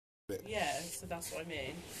Yeah, so that's what I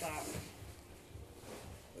mean. But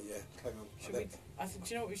yeah, carry on. I think,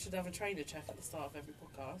 do you know what, we should have a trainer check at the start of every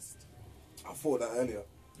podcast. I thought that earlier.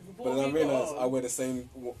 But then I realised I wear the same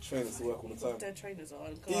trainers to work all the time. Dead trainers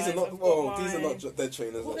on. These are not, these are not dead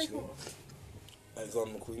trainers, what actually.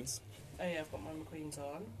 Alexander McQueen's. Oh yeah, I've got my McQueen's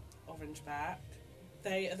on. Orange back.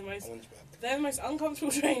 They are the most. Orange back. They're the most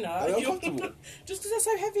uncomfortable trainer. They're uncomfortable. Just because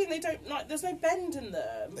they're so heavy and they don't like. There's no bend in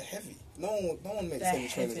them. They're heavy. No one makes heavy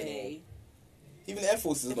trainers anymore. Even Air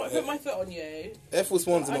Forces are not heavy. If I put my foot on you, Air Force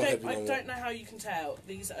Ones are not heavy I anymore. don't know how you can tell.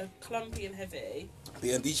 These are clumpy and heavy.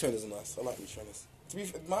 Yeah, these trainers are nice. I like these trainers. To be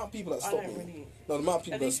fair, the amount of people that stop me. Really... No, the amount of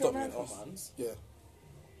people that stop me. Ones? Yeah.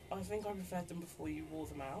 I think I preferred them before you wore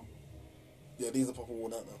them out. Yeah, these are proper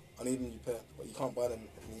worn out now. I need a new pair, but you can't buy them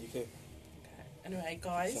in the UK. Okay. Anyway,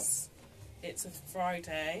 guys, it's a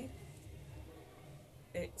Friday.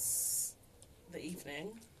 It's the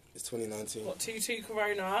evening. It's 2019. Got 2-2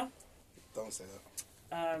 Corona. Don't say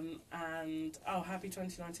that. And happy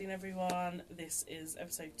 2019, everyone. This is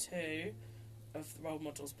episode 2 of the Role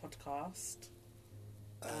Models podcast.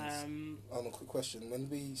 A quick question. When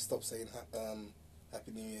do we stop saying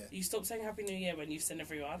Happy New Year? You stop saying Happy New Year when you've seen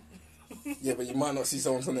everyone. Yeah, but you might not see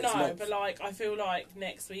someone until next month. No, but I feel like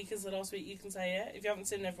next week is the last week you can say it. If you haven't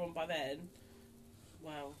seen everyone by then,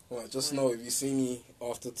 well... Right, just know, if you see me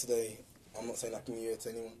after today, I'm not saying Happy New Year to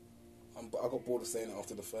anyone. I got bored of saying it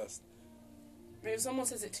after the first. But if someone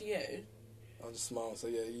says it to you... I'll just smile and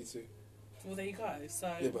say, yeah, you too. Well, there you go.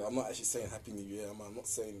 So yeah, but I'm not actually saying Happy New Year. I'm not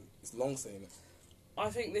saying... It's long saying it. I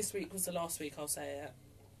think this week was the last week I'll say it.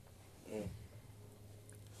 Mm.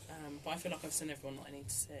 But I feel like I've seen everyone that I need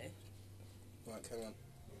to see. Right, carry on.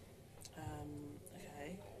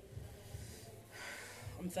 Okay.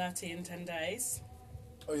 I'm 30 in 10 days.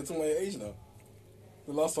 Oh, you're talking about your age now?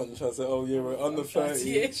 The last one you tried to say, oh yeah, we're under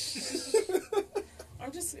 30.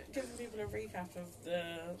 I'm just giving people a recap of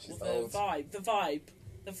the vibe. The vibe.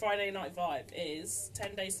 The Friday night vibe is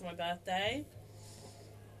 10 days to my birthday,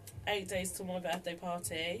 8 days till my birthday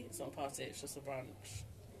party. It's not a party, it's just a brunch.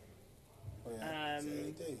 Oh yeah,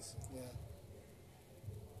 8 days, yeah.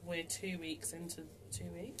 We're 2 weeks into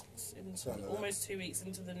almost 2 weeks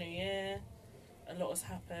into the new year. A lot has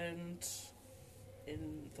happened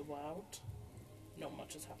in the world. Not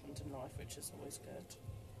much has happened in life, which is always good.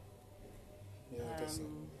 Yeah, I guess so.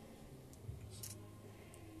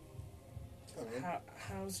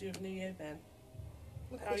 How's your new year been?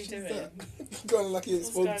 How are you doing? Going like you ain't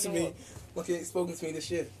spoken to me. Like you ain't spoken to me this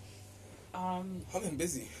year. I've been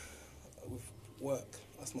busy with work.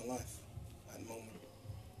 That's my life at the moment.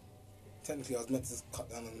 Technically, I was meant to cut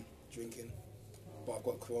down on drinking, but I've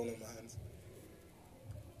got Corona in my hands,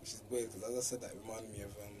 which is weird because, as I said, that reminded me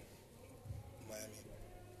of Miami.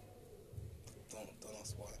 Don't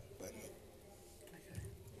ask why, but anyway. Okay.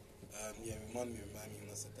 Yeah, it reminded me of Miami when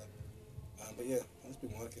I said that. But yeah, I've just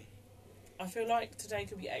been working. I feel like today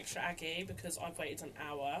could be extra aggy because I've waited an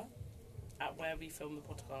hour at where we film the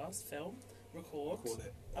podcast. Record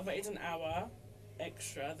it. I've waited an hour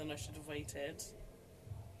extra than I should have waited.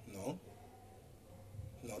 No,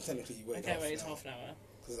 technically you waited half an hour.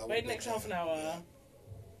 Waited an extra half an hour. Yeah.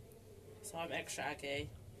 So I'm extra aggy.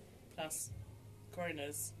 Plus,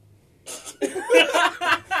 Coronas.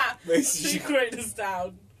 Basically, two Coronas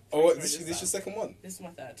down. Oh, this is your second one? This is my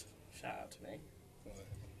third. Shout out to me.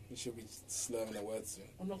 You should be slurring the words soon.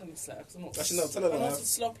 I'm not going to slur because I'm not. Actually, no, tell her that. I'm not a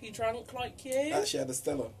sloppy drunk like you. Actually, I had a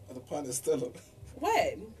Stella. I had a pint of Stella.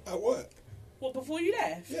 When? At work. What, before you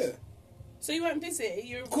left? Yeah. So you weren't busy?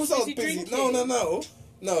 You were of course busy I was busy. Drinking.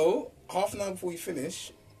 No. Half an hour before you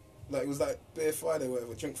finish, like it was like Beer Friday,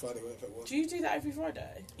 whatever, Drink Friday, whatever it was. Do you do that every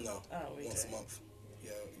Friday? No. Oh, we Once do. a month.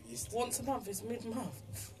 Yeah, we used to. Once a month? It's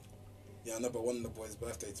mid-month. Yeah, I know, but one of the boys'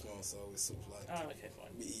 birthday tomorrow, so it's sort of like... Oh, okay,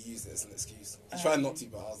 fine. He used it as an excuse. He tried not to,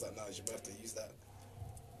 but I was like, no, it's your birthday, use that.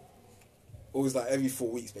 Always like every 4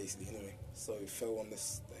 weeks, basically, anyway. So it fell on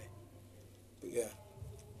this day. But yeah.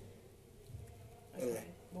 Okay. Anyway,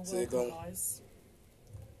 Well, so welcome, guys.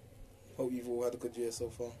 Hope you've all had a good year so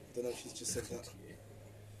far. I don't know if she's just said that.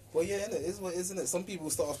 Well, yeah, isn't it? Some people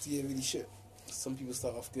start off the year really shit. Some people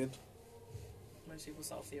start off good. Most people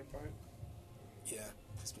start off the year broke. Yeah,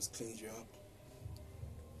 Christmas cleans you out.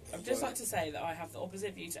 I'd just like to say that I have the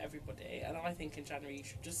opposite view to everybody, and I think in January you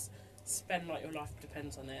should just spend like your life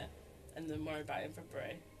depends on it, and then worry about it in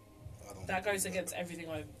February. That goes against everything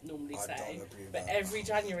I normally say. Don't agree with but that. Every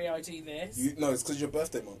January I do this. No, it's because your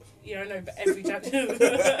birthday month. Yeah, I know, but every January...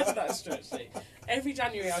 That's true, actually. Every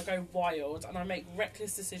January I go wild, and I make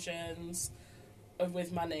reckless decisions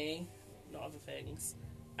with money, not other things.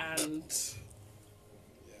 And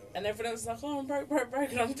everyone else is like, oh, I'm broke.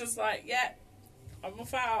 And I'm just like, yeah, I'm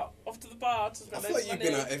off to the bar to spend I feel like you've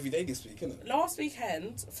been out every day this week, innit? Last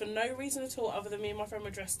weekend, for no reason at all other than me and my friend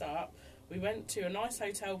were dressed up, we went to a nice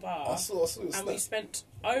hotel bar. I saw and we spent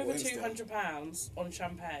over £200 on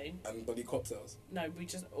champagne. And bloody cocktails. No, we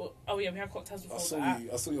just... Oh, yeah, we had cocktails before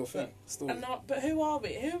I saw your thing. But who are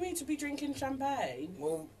we? Who are we to be drinking champagne?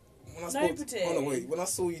 Well, nobody. When I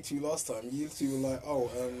saw you two last time, you two were like,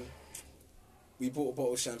 we bought a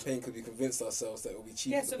bottle of champagne because we convinced ourselves that it would be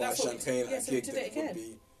cheaper to buy champagne at a gig than it would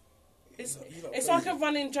be. It's like a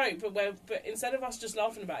running joke, but instead of us just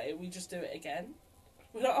laughing about it, we just do it again.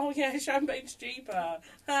 We're like, oh yeah, champagne's cheaper.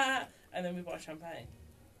 And then we buy champagne.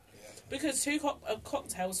 Yeah. Because a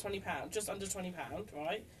cocktail was £20, just under £20,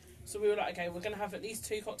 right? So we were like, okay, we're going to have at least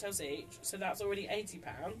 2 cocktails each, so that's already £80.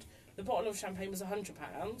 The bottle of champagne was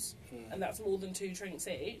 £100, and that's more than 2 drinks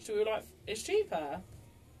each. So we were like, it's cheaper.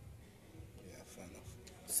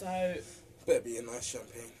 So better be a nice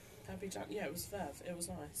champagne. Yeah, it was Verve. It was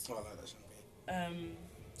nice. Oh, I like that champagne.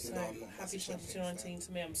 So happy 2019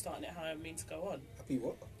 to me. I'm starting it how I mean to go on. Happy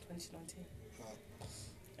what? 2019.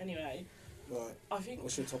 Anyway. Right. I think.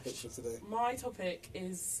 What's your topic for today? My topic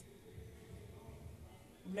is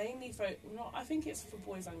mainly I think it's for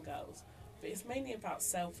boys and girls, but it's mainly about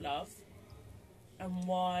self-love and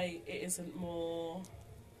why it isn't more.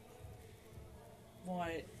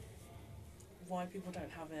 Why people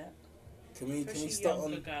don't have it. Can we start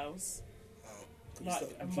younger on girls? Can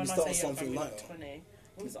we start on something lighter? 20.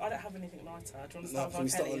 I don't have anything lighter. Do you want to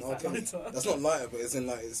start with R. Kelly? Lighter? That's not lighter, but it's in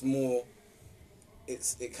it's more.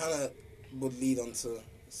 It kind of would lead on to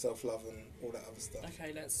self-love and all that other stuff.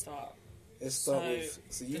 Okay, let's start. Let's start with.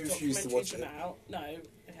 So you refused to watch it. Out. No. Okay.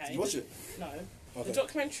 Did you watch it? No. Okay. The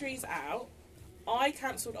documentary's out. I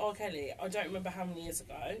cancelled R. Kelly, I don't remember how many years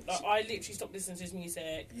ago. I literally stopped listening to his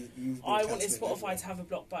music. I wanted Spotify to have a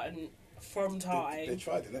block button from time. They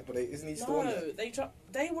tried it, but isn't he still on there? No,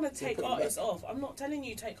 they want to take artists off. I'm not telling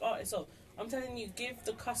you take artists off. I'm telling you give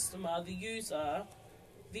the customer, the user,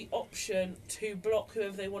 the option to block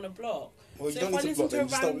whoever they want to block. Well, you don't need to block them,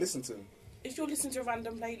 just don't listen to them. If you're listening to a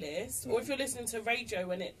random playlist, or if you're listening to radio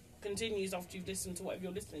when it continues after you've listened to whatever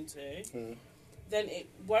you're listening to... then it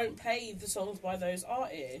won't play the songs by those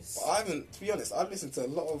artists. But I haven't, to be honest, I've listened to a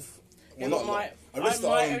lot of... I listened to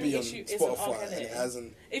R&B on Spotify and it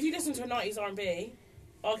hasn't... If you listen to a 90s R&B,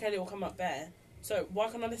 R. Kelly will come up there. So why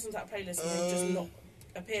can't I listen to that playlist and just not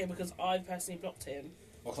appear because I personally blocked him?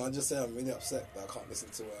 Well, can I just say I'm really upset that I can't listen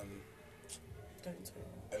to Don't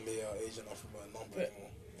Aaliyah, Agent of a Number anymore.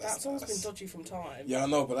 That song's been dodgy from time. Yeah, I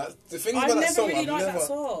know, but the thing about that song, I've never really liked that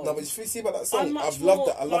song. No, but if you see about that song, I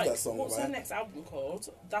love that song. What's her next album called?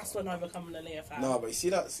 That's when I become an Aaliyah fan. No, but you see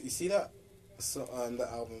that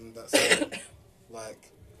album, that song,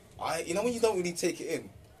 when you don't really take it in,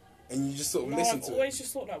 and you just sort of listen to it. I've always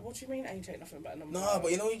just thought what do you mean age ain't nothing but a number? No, but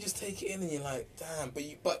you just take it in and you're like, damn.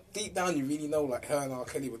 But deep down you really know her and R.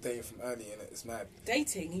 Kelly were dating from early, and it's mad.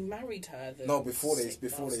 Dating? He married her. Before they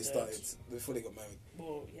got married.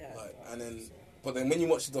 Well, yeah. But then when you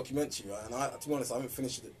watch the documentary, right, and to be honest, I haven't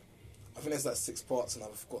finished it. I think there's 6 parts, and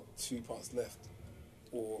I've got 2 parts left,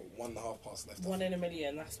 or 1.5 parts left. 1 in a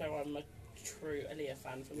Million. That's where I'm a true Aaliyah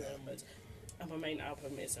fan from then onwards, and my main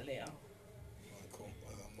album is Aaliyah. Cool.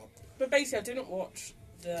 But basically, I didn't watch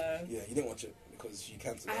the... Yeah, you didn't watch it because you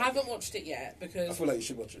cancelled it. I haven't watched it yet because... I feel like you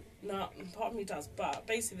should watch it. No, part of me does, but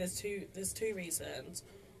basically there's two reasons.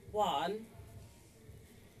 One,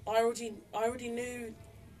 I already knew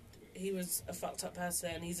he was a fucked up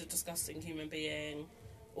person, he's a disgusting human being,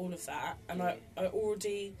 all of that, and I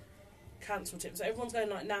already cancelled him. So everyone's going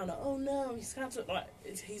now, oh no, he's cancelled,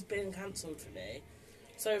 he's been cancelled for me.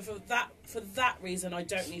 So for that reason, I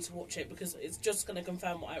don't need to watch it because it's just going to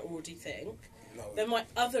confirm what I already think. No. Then my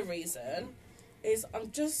other reason is I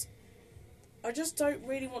just don't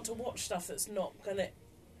really want to watch stuff that's not going to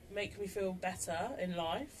make me feel better in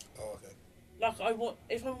life. Oh, okay.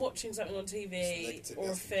 If I'm watching something on TV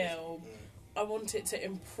or a film, I want it to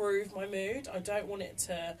improve my mood. I don't want it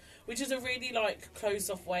to, which is a really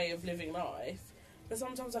closed off way of living life. But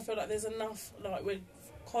sometimes I feel like there's enough, we're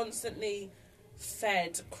constantly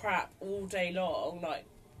fed crap all day long,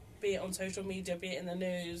 be it on social media, be it in the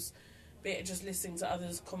news, be it just listening to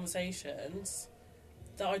others' conversations,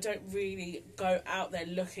 that I don't really go out there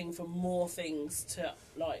looking for more things to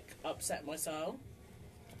upset my soul.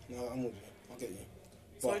 No, I'm with you. I get you.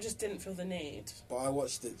 So I just didn't feel the need. But I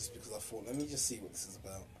watched it just because I thought, let me just see what this is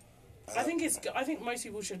about. I think most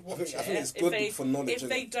people should watch it. I think it's good for knowledge. If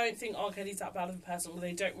they don't think R. Kelly's that bad of a person, or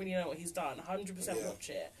they don't really know what he's done, 100% watch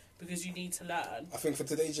it because you need to learn. I think for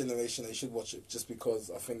today's generation, they should watch it just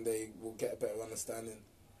because I think they will get a better understanding.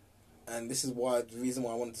 And this is the reason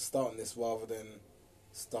why I wanted to start on this rather than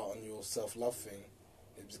start on your self-love thing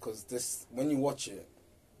is because this, when you watch it,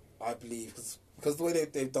 I believe, because the way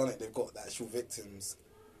they've done it, they've got the actual victims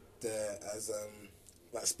there as,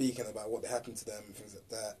 like, speaking about what happened to them and things like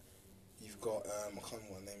that. You've got, I can't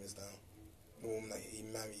remember what her name is now, the woman that he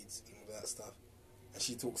married and all that stuff. And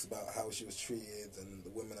she talks about how she was treated and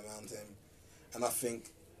the women around him. And I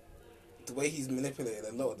think the way he's manipulated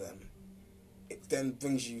a lot of them, it then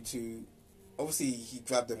brings you to, obviously he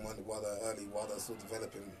grabbed them while they're still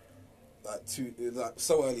developing, like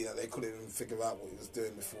so early that they couldn't even figure out what he was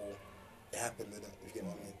doing before it happened, didn't it? If you get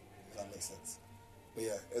what I mean, if that makes sense. But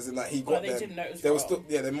yeah, as in, like, he got them. They didn't know it was wrong. Still,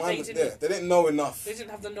 yeah, their mind was there. They didn't know enough. They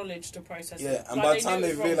didn't have the knowledge to process it. Yeah, and like, by the time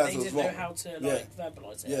they realised it was wrong, they didn't know how to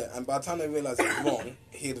verbalise it. Yeah, and by the time they realised it was wrong,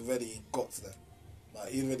 he'd already got to them.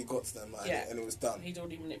 Like, he'd already got to them, like, and it was done. He'd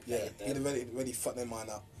already manipulated them. He'd already fucked their mind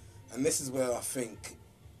up. And this is where I think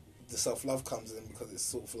the self-love comes in, because it's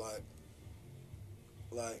sort of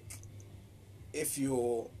like, if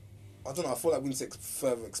you're, I don't know, I feel like we need to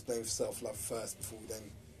further explain self-love first before we then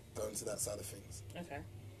go into that side of things. Okay.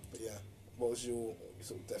 But yeah, what was your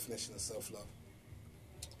sort of definition of self-love?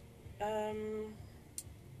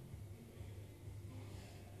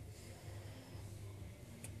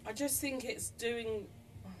 I just think it's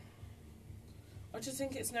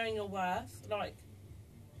knowing your worth, like.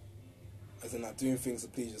 As in, like, doing things to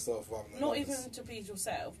please yourself rather than not others. even to please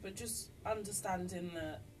yourself, but just understanding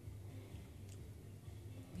that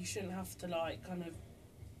you shouldn't have to, like, kind of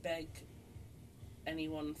beg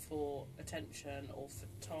anyone for attention or for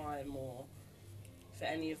time or for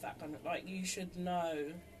any of that kind of, like, you should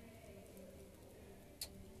know.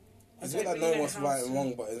 It's not like knowing what's right and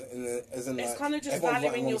wrong, but as in, it's like, kind of just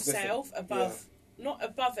valuing yourself above, not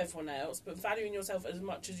above everyone else, but valuing yourself as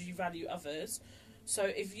much as you value others. So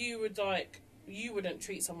if you would, like, you wouldn't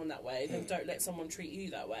treat someone that way, then don't let someone treat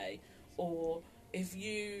you that way. Or if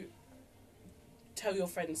you tell your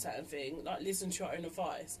friends certain thing, like, listen to your own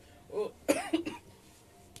advice. Or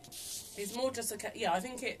it's more just I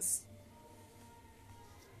think it's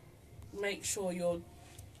make sure you're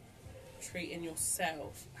treating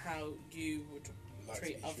yourself how you would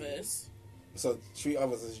treat others. So treat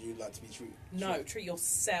others as you'd like to be treated? No, treat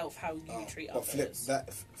yourself how you treat others. Flip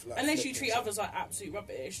that, unless you treat others like absolute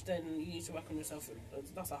rubbish, then you need to work on yourself.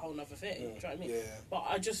 That's a whole other thing. Do you know what I mean? Yeah. But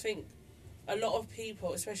I just think a lot of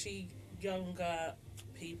people, especially younger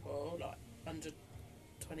people, like under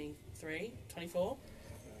 23, 24,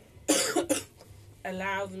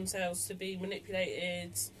 allow themselves to be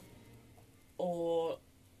manipulated or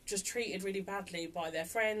just treated really badly by their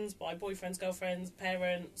friends, by boyfriends, girlfriends,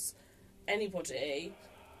 parents, anybody,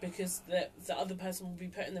 because the other person will be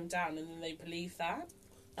putting them down, and then they believe that.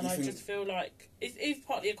 And I just feel like it's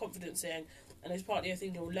partly a confidence thing, and it's partly a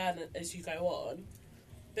thing you'll learn as you go on.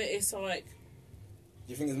 But it's like, do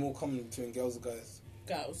you think it's more common between girls or guys?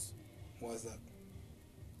 Girls. Why is that?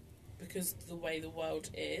 Because the way the world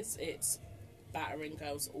is, it's battering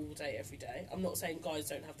girls all day, every day. I'm not saying guys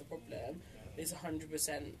don't have the problem. It's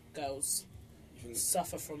 100% girls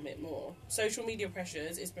suffer from it more. Social media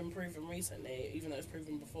pressures, it's been proven recently, even though it's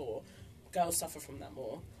proven before, girls suffer from that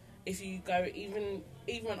more. If you go, even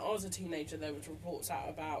when I was a teenager, there was reports out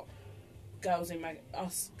about girls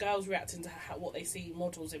girls reacting to what they see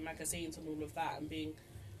models in magazines and all of that, and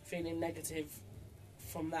feeling negative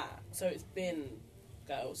from that. So it's been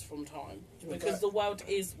girls from time, because the world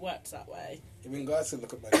is worked that way. Even guys can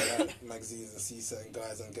look at magazines and see certain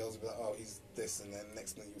guys and girls and be like, oh, he's this, and then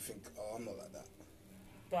next minute you think, oh, I'm not like that.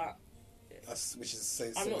 But which is the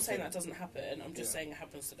same. I'm not saying that doesn't happen. I'm just saying it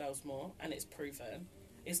happens to girls more, and it's proven.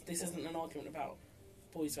 This isn't an argument about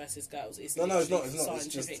boys versus girls. It's it's not.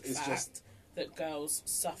 Scientific fact that girls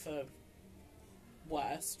suffer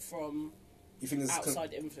worse from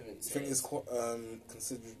outside influences. You think it's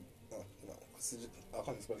considered? I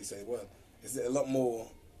can't probably say the word. Is it a lot more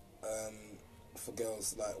for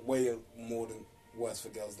girls, like way more than worse for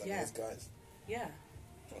girls than it is guys? Yeah.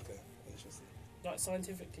 Okay, interesting. Like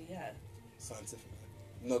scientifically, yeah. Scientifically.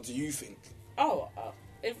 No, do you think?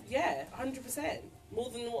 100%. More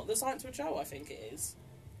than what the science would show, I think it is.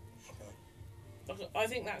 Okay. I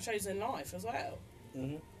think that shows in life as well.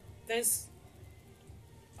 Mm-hmm. There's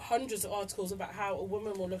hundreds of articles about how a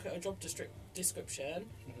woman will look at a job description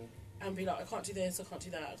and be like, I can't do this, I can't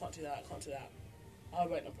do that, I can't do that, I can't do that. I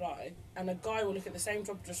won't apply. And a guy will look at the same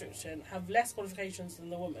job description, have less qualifications than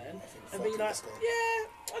the woman, and be like, yeah,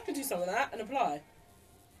 I can do some of that, and apply.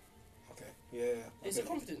 Okay, yeah. It's a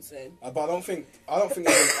confidence thing. But I don't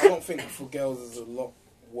think for girls it's a lot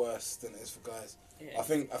worse than it is for guys. Yeah. I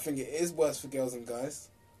think it is worse for girls than guys,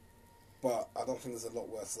 but I don't think there's a lot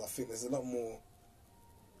worse. I think there's a lot more.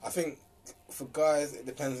 I think for guys, it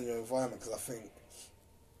depends on your environment, because I think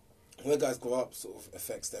where guys grow up sort of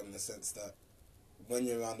affects them in the sense that when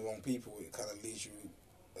you're around the wrong people, it kind of leads you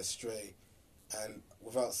astray. And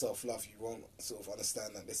without self-love, you won't sort of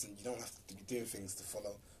understand that, listen, you don't have to be doing things to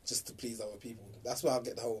follow, just to please other people. That's where I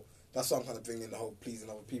get that's why I'm kind of bringing the whole pleasing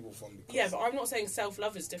other people from. Yeah, but I'm not saying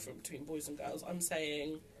self-love is different between boys and girls. I'm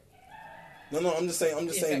saying... No, I'm just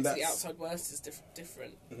saying that the outside world is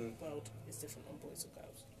different. Mm-hmm. World is different on boys and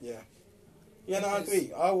girls. Yeah. Yeah, no, I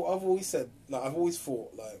agree. I've always said, like, I've always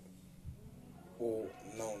thought, like, or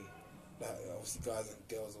known that obviously guys and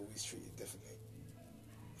girls are always treated differently.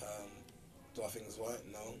 Do I think it's right?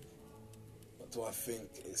 No. But do I think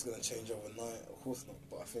it's going to change overnight? Of course not.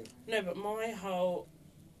 But I think... No, but my whole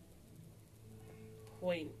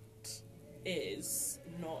point is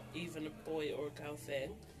not even a boy or a girl thing.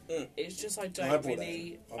 It's just I don't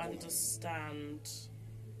really understand.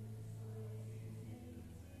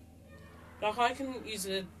 Like I can use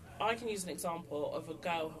an example of a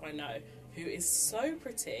girl who I know who is so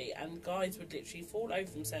pretty, and guys would literally fall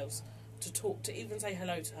over themselves to talk, to even say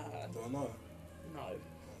hello to her. Do I know? No. Oh,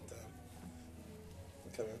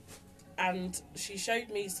 damn. Okay. And she showed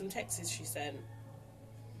me some texts she sent.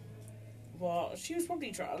 Well, she was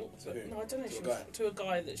probably drunk, but no, I don't know if she was to a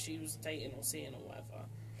guy that she was dating or seeing or whatever.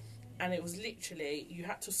 And it was literally, you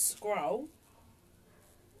had to scroll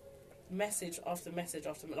message after message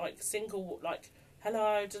after, like, single, like,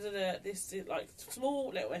 hello, da-da-da, this, like, small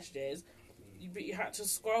little messages. But you had to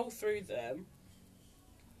scroll through them.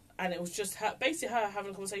 And it was just her, basically her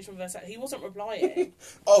having a conversation with herself. He wasn't replying.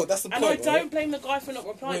 Oh, that's the point. And I don't blame the guy for not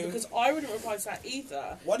replying, because I wouldn't reply to that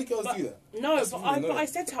either. Why do girls do that? No, but I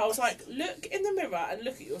said to her, I was like, look in the mirror and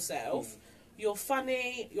look at yourself. You're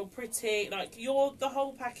funny, you're pretty, like, you're the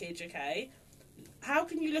whole package, okay? How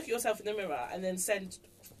can you look at yourself in the mirror and then send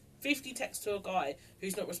 50 texts to a guy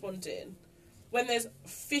who's not responding when there's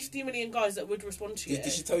 50 million guys that would respond to you?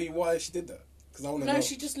 Did she tell you why she did that? Because I want to know. No,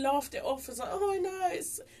 she just laughed it off. As like, oh, I know,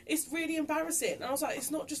 it's really embarrassing. And I was like,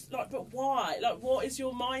 it's not just like, but why? Like, what is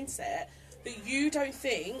your mindset that you don't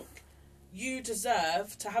think you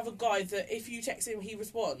deserve to have a guy that if you text him, he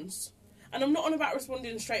responds? And I'm not on about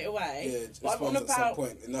responding straight away. Yeah, but I'm on about, at some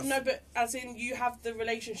point. Enough. No, but as in you have the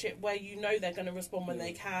relationship where you know they're going to respond when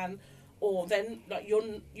they can, or then like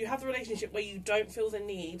you have the relationship where you don't feel the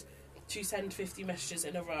need to send 50 messages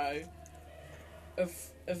in a row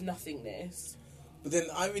of nothingness. But then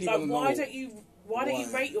I really want to know why don't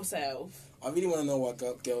you rate yourself? I really want to know why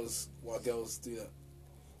girls do that.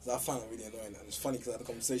 Because I find it really annoying, and it's funny because I had a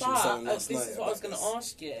conversation with someone last night. This is what I was going to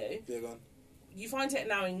ask you. Yeah, go on. You find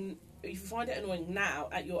it annoying now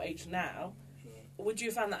at your age now. Would you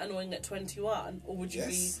have found that annoying at 21, or would you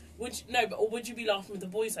would you be laughing with the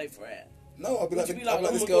boys over it? No, I'll be like,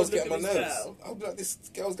 this girl's getting my nerves. I'll be like, this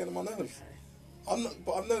girl's getting my nerves.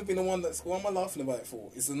 But I've never been the one that's. What am I laughing about it for?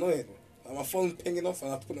 It's annoying. Like my phone's pinging off, and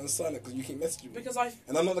I have to put it on silent because you keep messaging me.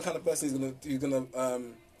 And I'm not the kind of person who's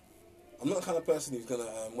gonna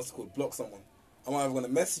what's it called, block someone. I'm either gonna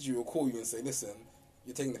message you or call you and say, listen,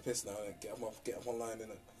 you're taking the piss now. Get up online,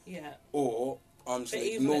 innit? Yeah. Or I'm just gonna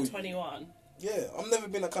ignore you. Even at 21. Yeah, I've never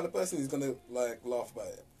been that kind of person who's gonna like laugh about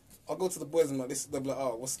it. I'll go to the boys and like this. They'll be like,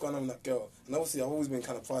 oh, what's going on with that girl? And obviously, I've always been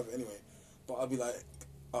kind of private anyway. But I'll be like,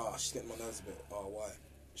 she's getting my nerves a bit. Oh, why?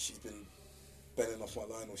 She's been bending off my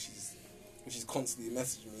line, or she's constantly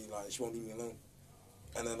messaging me like she won't leave me alone.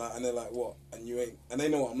 And they're like, what? And you ain't. And they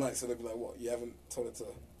know what I'm like, so they'll be like, what? You haven't told her to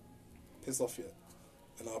piss off yet?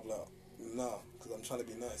 And I'll be like, nah, because I'm trying to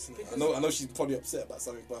be nice. I know she's probably upset about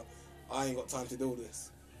something, but I ain't got time to do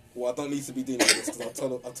this. Well, I don't need to be dealing with this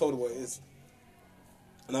because I told her what it is.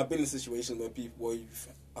 And I've been in a situation where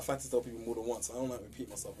I've had to tell people more than once. I don't like to repeat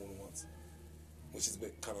myself more than once, which is a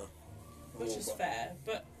bit kind of. Which is fair,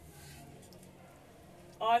 but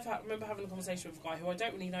I remember having a conversation with a guy who I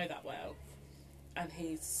don't really know that well, and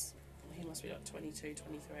he must be like 22,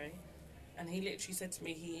 23, and he literally said to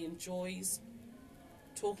me he enjoys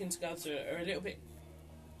talking to girls who are a little bit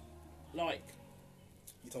like.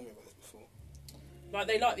 You told me about this before. Like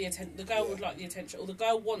they like the attention. The girl would like the attention, or the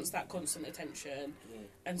girl wants that constant attention,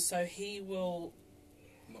 and so he will.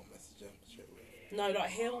 Not message her straight away. No,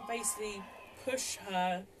 like he'll basically push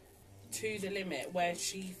her to the limit where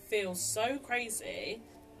she feels so crazy,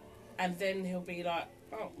 and then he'll be like,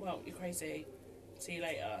 "Oh, well, you're crazy. See you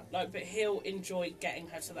later." Like, but he'll enjoy getting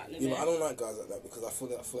her to that limit. Yeah, but I don't like guys like that because I feel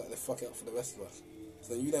like they fuck it up for the rest of us.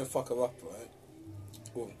 So then you then fuck her up, right?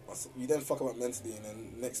 Well, you then fuck her up mentally, and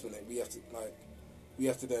then next minute we have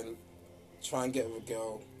to then try and get with a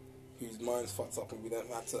girl whose mind's fucked up and we don't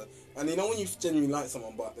have to. And you know when you genuinely like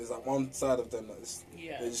someone, but there's like one side of them that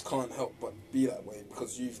they just can't help but be that way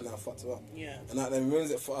because you've now fucked her up. Yeah. And that then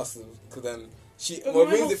ruins it for us because then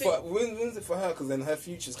ruins it for her because then her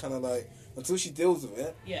future's kind of like until she deals with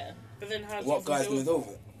it. Yeah. But then what guy's gonna deal with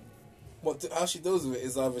it? How she deals with it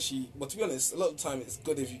is either she. But to be honest, a lot of the time it's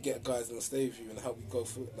good if you get guys that will stay with you and help you go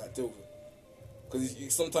through it, like deal with it.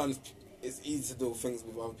 Because sometimes it's easier to deal with things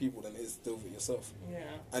with other people than it is to deal with yourself. Yeah.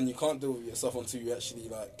 And you can't deal with yourself until you actually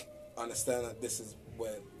like understand that this is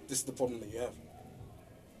the problem that you have.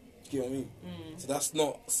 Do you know what I mean? So that's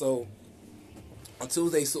not so. Until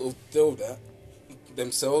they sort of deal with that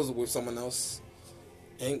themselves or with someone else,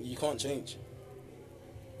 you can't change.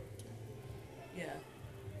 Yeah.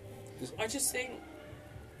 I just think,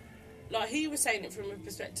 like he was saying it from a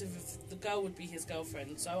perspective of the girl would be his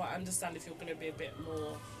girlfriend, so I understand if you're going to be a bit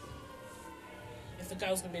more, if the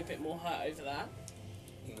girl's going to be a bit more hurt over that,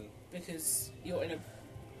 because you're in a,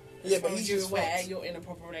 but he's just aware you're in a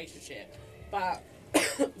proper relationship. But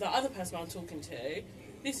the other person I'm talking to,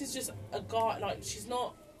 this is just a guy, like it's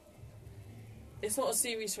not a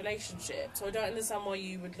serious relationship, so I don't understand why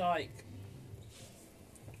you would like,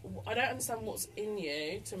 I don't understand what's in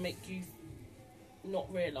you to make you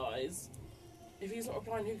not realise if he's not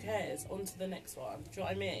replying, who cares? On to the next one. Do you know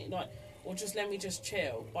what I mean? Like, or just let me just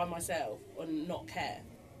chill by myself and not care.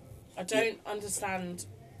 I don't understand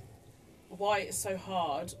why it's so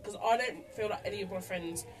hard, because I don't feel like any of my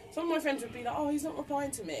friends, some of my friends would be like, oh, he's not replying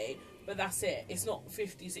to me, but that's it. It's not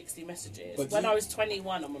 50, 60 messages. But when I was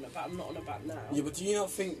 21, I'm not on about now. Yeah, but do you not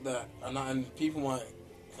think that, and people might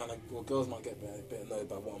kind of, well, girls might get a bit annoyed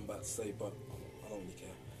by what I'm about to say, but I don't really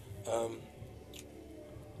care.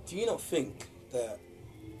 Do you not think that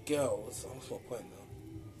girls, what's my point now?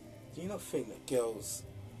 Do you not think that girls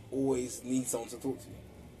always need someone to talk to?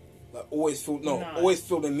 Like, always feel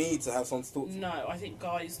the need to have someone to talk to? No, I think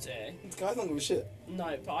guys do. Guys don't give a shit.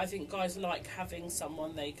 No, but I think guys like having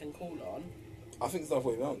someone they can call on. I think it's the other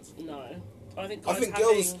way around. No. I think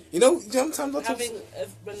girls, you know sometimes I talk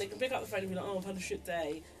when they can pick up the phone and be like, oh, I've had a shit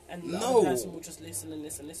day, and the other person will just listen and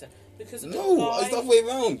listen. Because it's the other way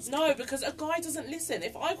around. No, because a guy doesn't listen.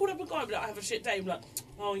 If I called up a guy and be like, I have a shit day, I'd be like,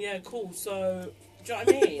 oh yeah, cool, so... Do you know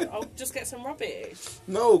what I mean? I'll just get some rubbish.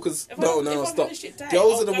 No, because... No, stop. Had a shit day,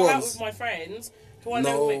 girls are the ones... I'll go out with my friends who I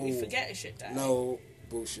know will make me forget a shit day. No,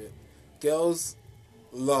 bullshit. Girls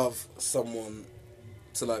love someone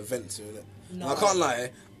to, like, vent to, innit? No. I can't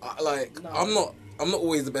lie. I'm not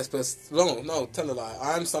always the best person. No, tell a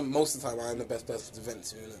lie. Most of the time I am the best person to vent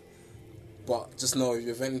to, innit? But just know if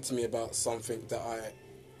you're venting to me about something that I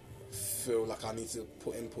feel like I need to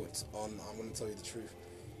put input on, I'm going to tell you the truth.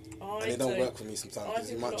 And it don't work for me sometimes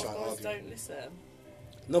because you might try and argue. Guys don't listen.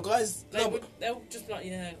 No, guys... They'll just be like,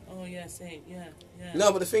 yeah, oh yeah, same, yeah.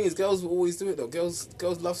 No, but the thing is, girls will always do it though. Girls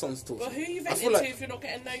love someone to talk to. But who are you venting to if you're not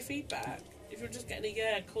getting no feedback? If you're just getting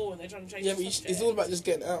a call and they're trying to change the subject. It's all about just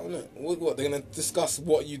getting out, isn't it? What they're going to discuss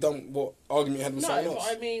what argument you had with someone else? No,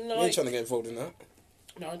 but I mean, like... You ain't trying to get involved in that.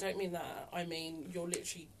 No, I don't mean that. I mean, you're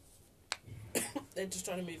literally... they're just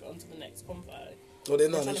trying to move it on to the next convo. Well,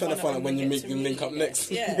 they're not. They're trying to find out when you link up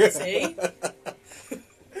next. Yeah, see?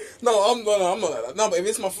 No, I'm not like that. No, but if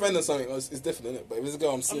it's my friend or something, it's different, isn't it? But if it's a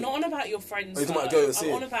girl I'm seeing... I'm not on about your friends, I'm literally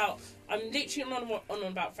on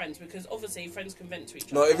about friends, because obviously friends can vent to each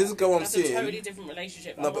other. No, if it's a girl I'm seeing... That's a totally different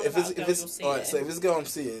relationship. No, but if it's... Alright, so if it's a girl I'm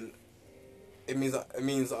seeing, it means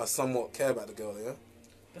that I somewhat care about the girl, yeah?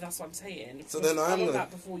 But that's what I'm saying. So then I'm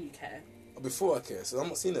about before you care. Before I care, so I'm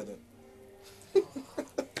not seeing her then.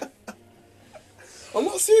 I'm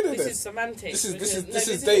not seeing her then. This is semantics. This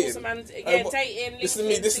is dating. Yeah, dating. This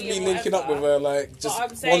is me linking up with her, like, just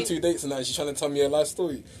 1-2 dates and that, and she's trying to tell me her life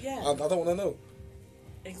story. Yeah. I don't want to know.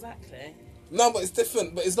 Exactly. No, but it's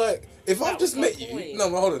different. But it's like, if I've just met you... No,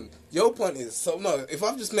 but hold on. Your point is, so no, if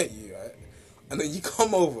I've just met you, right, and then you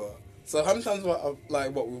come over, so how many times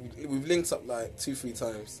we've linked up like 2-3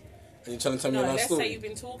 times, and you're trying to tell me your life story? Let's say you've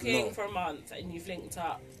been talking for a month and you've linked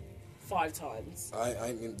up 5 times. I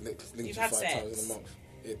ain't been linked you 5 times in a month.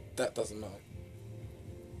 That doesn't matter.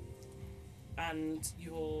 And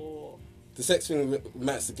you're... The sex thing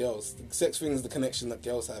matters to girls. The sex thing is the connection that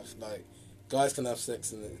girls have. Like, guys can have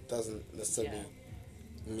sex and it doesn't necessarily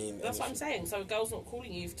mean That's anything. What I'm saying. So a girl's not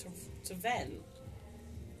calling you to vent.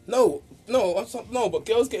 No, but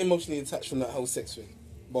girls get emotionally attached from that whole sex thing.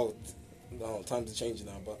 Well, no, times are changing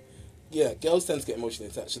now, but yeah, girls tend to get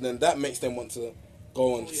emotionally attached, and then that makes them want to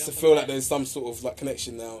go on to feel like there's some sort of like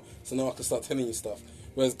connection now, so now I can start telling you stuff.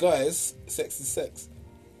 Whereas guys, sex is sex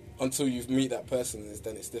until you meet that person,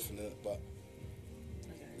 then it's different, isn't it? But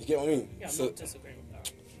you get what I mean? Yeah, I'm not disagreeing with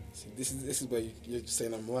that. See, this is where you're just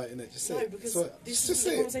saying I'm right, innit? Just say no, it. because so, this is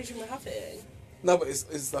the conversation we're having. No, but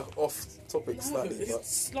it's like off topic slightly.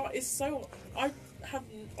 It's so I have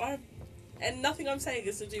and nothing I'm saying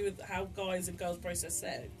is to do with how guys and girls process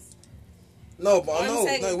sex. No, but I know. I'm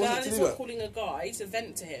saying no, a girl is not calling a guy to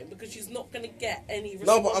vent to him because she's not going to get any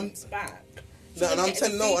response back. And I'm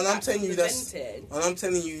telling you that's, and I'm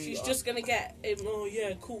telling you, she's just gonna get him. Oh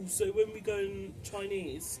yeah, cool. So when we go in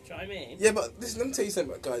Chinese, do you know what I mean? Yeah, but listen, let me tell you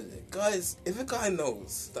something about guys. Guys, if a guy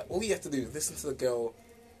knows that all you have to do is listen to the girl.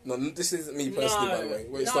 No, this isn't me personally, by the way.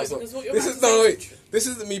 Wait, this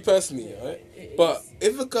isn't me personally, right? But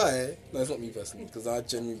if a guy, no, it's not me personally, because I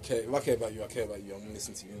genuinely care. If I care about you, I care about you. I'm gonna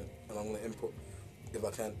listen to you, and I'm gonna input if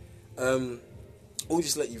I can. Or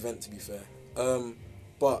just let you vent. To be fair,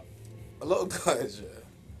 but. A lot of guys, yeah,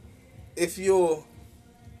 if you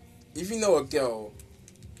know a girl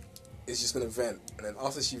is just going to vent, and then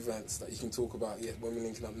after she vents, that you can talk about, yeah, when we're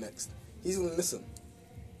linking up next, he's going to listen.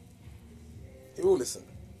 He will listen.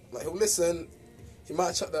 Like, he'll listen, he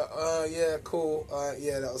might chat that, yeah, cool,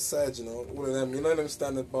 yeah, that was sad, you know, all of them, you know them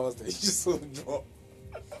standard bars that you just sort of drop.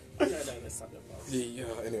 No, they're standard bars. Yeah,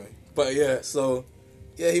 anyway. But yeah, so,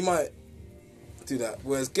 yeah, he might do that.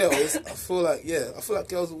 Whereas girls, I feel like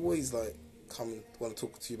girls always like come and want to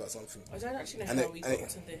talk to you about something. I don't actually know how we got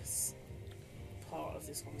to this part of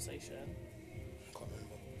this conversation. I can't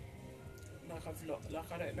remember.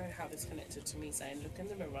 I don't know how this connected to me saying look in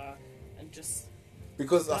the mirror and just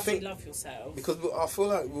because I think love yourself. Because I feel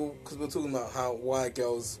like we're talking about why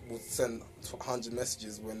girls would send 100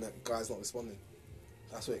 messages when the guy's not responding.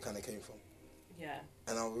 That's where it kind of came from. Yeah.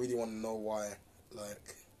 And I really want to know why.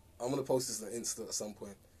 Like, I'm going to post this on Insta at some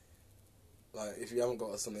point. Like, if you haven't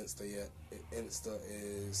got us on Insta yet, Insta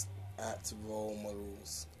is at Role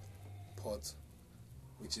Models Pod,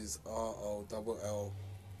 which is ROLL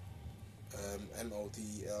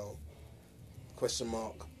MODEL question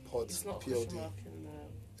mark pod. It's not POD. question mark in there.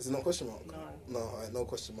 Is it not question mark? No. No, no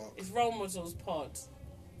question mark. It's Role Models Pod.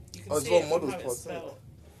 You can it's see Role it Models Pod.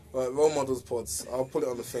 Right, Role Models Pods. I'll put it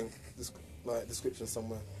on the thing, like description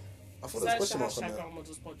somewhere. I thought there's a question mark on there. Role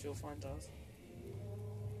Models Pod, you'll find us.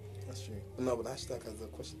 That's true. No, but the hashtag has a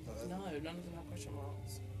question. No, none of them have question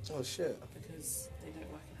marks. Oh shit. Because they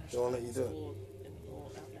don't work in hashtags. They won't let you do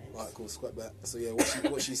it. Alright, cool. Scrap that. So yeah,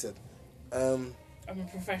 what she said. I'm a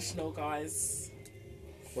professional, guys.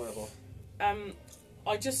 Whatever.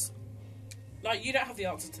 I just like you don't have the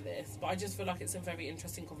answer to this, but I just feel like it's a very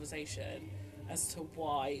interesting conversation as to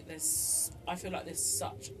why I feel like there's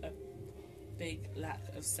such a big lack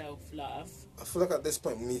of self-love. I feel like at this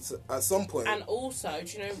point we need to, at some point. And also,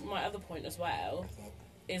 do you know my other point as well?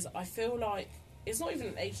 Is I feel like it's not even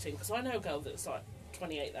an age thing because I know a girl that's like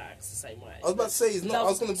 28 that acts the same way. I was about to say it's not. I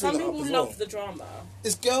was going to bring that up as well. Some people love the drama.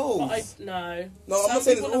 It's girls. No, I'm not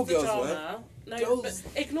saying it's all girls, right? No, girls.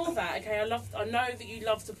 But ignore that. Okay, I know that you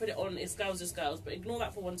love to put it on. It's girls, but ignore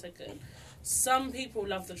that for 1 second. Some people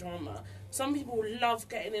love the drama. Some people love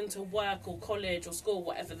getting into work or college or school,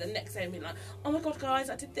 whatever, the next day and being like, oh my god, guys,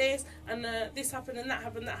 I did this, and this happened, and that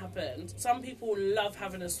happened. Some people love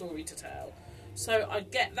having a story to tell. So I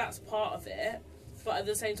get that's part of it, but at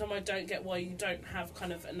the same time, I don't get why you don't have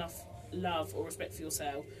kind of enough love or respect for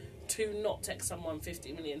yourself to not text someone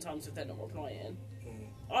 50 million times if they're not replying.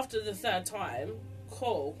 After the third time,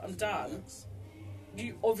 cool, I'm done.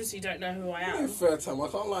 You obviously don't know who I am. Third time, I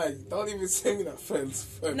can't lie. Don't even send me that friend's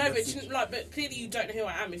phone. No, but clearly you don't know who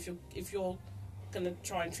I am if you're gonna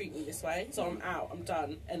try and treat me this way. So I'm out. I'm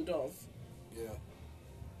done. End of. Yeah.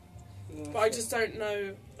 But I just don't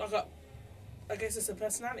know. Like, I guess it's a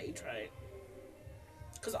personality trait.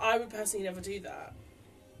 Because I would personally never do that.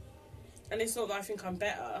 And it's not that I think I'm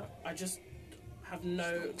better. I just have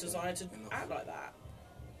no desire to act like that.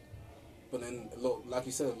 But then, like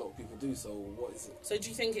you said, a lot of people do, so what is it? So do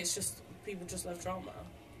you think it's just people just love drama?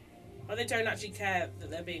 Like they don't actually care that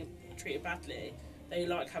they're being treated badly. They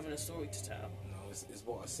like having a story to tell. No, it's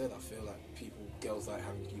what I said. I feel like girls like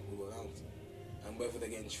having people around. And whether they're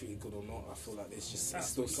getting treated good or not, I feel like it's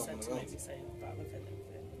still someone around. That's what you said to make me say about the venting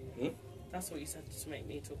thing. That's what you said to make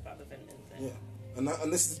me talk about the venting thing. Yeah.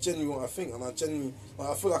 And this is genuinely what I think. And I genuinely,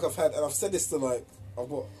 I feel like I've said this to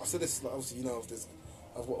obviously, you know,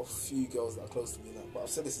 I've got a few girls that are close to me now, but I've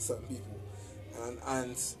said this to certain people,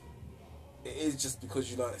 and it is just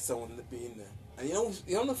because you like someone to be in there. And you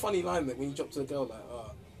know the funny line that when you drop to a girl like,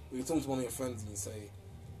 when you're talking to one of your friends and you say,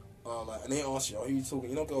 and they ask you, who are you talking?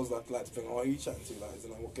 You know, girls like to think, who are you chatting to? Like, is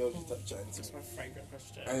it like what girls you chatting to? That's my favourite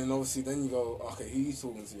question. And then obviously then you go, okay, who are you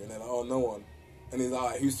talking to? And they're like, oh, no one. And he's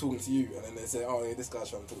like, who's talking to you? And then they say, oh, yeah, this guy's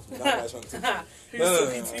trying to talk to me. That guy's trying to talk to me. Who's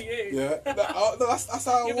talking to you? Yeah. That's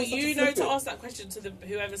how I but you know to ask that question to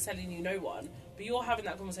whoever's telling you no one, but you're having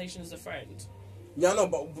that conversation as a friend. Yeah, I know,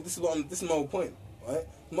 but this is my whole point, right?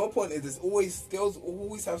 My point is, girls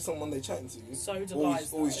always have someone they're chatting to. So do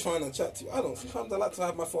guys. Always trying to chat to you. I don't. Sometimes I like to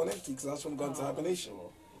have my phone empty because I just want to go into hibernation.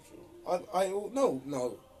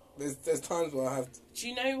 No. There's times where I have. Do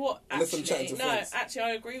you know what? Actually,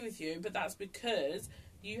 I agree with you, but that's because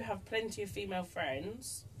you have plenty of female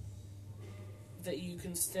friends that you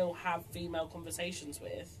can still have female conversations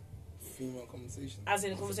with. Female conversations? As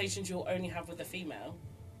in conversations you'll only have with a female.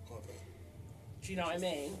 Okay. Do you know what I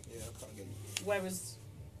mean? Yeah, I can't get it. Whereas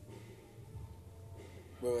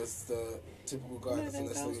the typical guy doesn't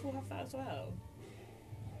necessarily... girls will have that as well.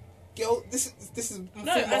 Girl, this is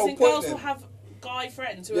no, as in girls will have guy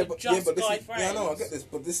friends who are just guy friends. Yeah, I know, I get this,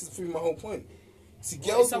 but this is through my whole point. See,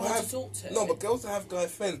 girls will have... to talk to. No, but girls will have guy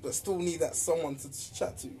friends, but still need that someone to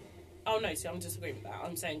chat to. Oh, no, see, I'm disagreeing with that.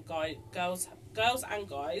 I'm saying girls and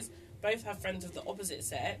guys both have friends of the opposite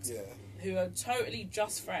sex who are totally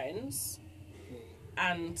just friends,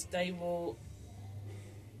 and they will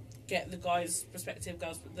get the guy's perspective,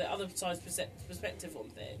 the other side's perspective on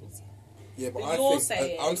things. Yeah, but I'm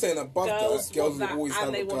saying above that, girls will always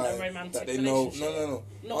have a guy that they know. No.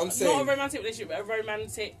 Not a romantic relationship, but a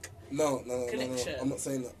romantic connection. I'm not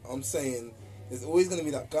saying that. I'm saying there's always going to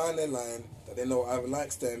be that guy in their line that they know either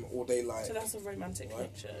likes them or they like. So that's a romantic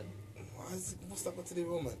connection. What's that got to do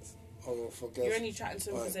with romance? Oh, for girls. You're only chatting to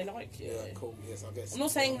them because they like you. Yeah, cool. Yes, I guess. I'm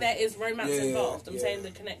not saying there is romance involved. I'm saying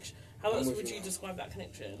the connection. How else would you describe that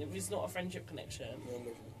connection if it's not a friendship connection? Yeah, I'm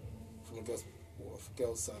with you. From a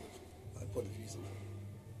girl's side, point of view.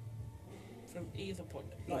 From either point.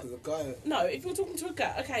 Because a guy. No, if you're talking to a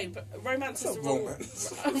girl, okay, but romance is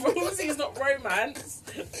romance. Romancing is not romance.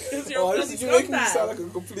 Because you're you're making me sound like a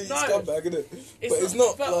complete scumbag, isn't it? But it's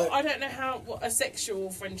not. But like, I don't know a sexual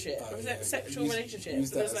friendship, sexual relationship.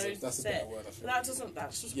 That's a better word. I think.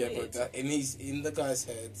 That's just weird. But in the guy's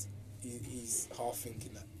head, he's half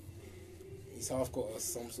thinking that. He's half got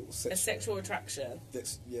some sort of sexual attraction.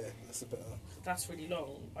 That's a better. That's really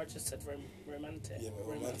long. I just said romantic. Yeah,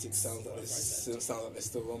 but romantic sounds like there's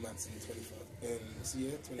still romance in 25. In what's the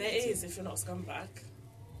year? There is if you're not scumbag.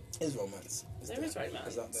 There's romance. There is romance.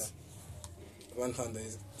 It's out there.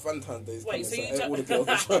 Valentine's Day. Wait, so you all the girls,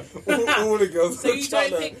 all the girls. So you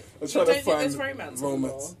don't think there's romance?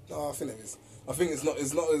 No, I think there is. I think it's not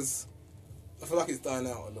as. I feel like it's dying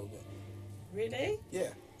out a little bit. Really?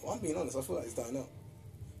 Yeah. Well, I'm being honest. I feel like it's dying out.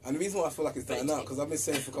 And the reason why I feel like it's dying out because I've been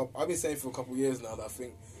saying for a couple of years now that I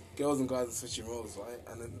think girls and guys are switching roles, right?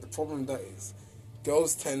 And then the problem with that is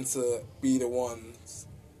girls tend to be the ones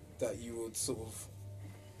that you would sort of,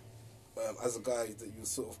 as a guy, that you would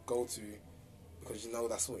sort of go to because you know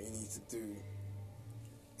that's what you need to do,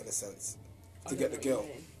 in a sense, to get the girl.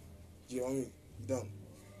 Do you know what I mean? You don't.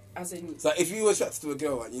 As in, so if you were attracted to a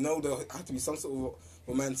girl, right, you know there has to be some sort of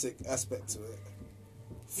romantic aspect to it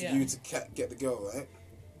for you to get the girl, right?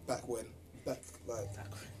 Back, you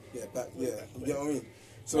get what I mean?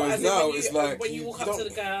 So now it's like when you walk up to the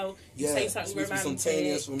girl, you say something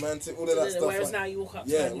romantic, all of that stuff. Whereas now you walk up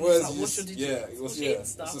to her and you're like, what's your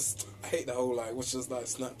Insta? I hate the whole what's just like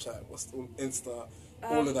Snapchat, what's Insta,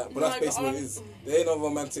 all of that. But that's basically what it is. There ain't no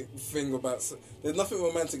romantic thing about. There's nothing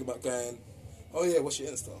romantic about going. Oh yeah, what's your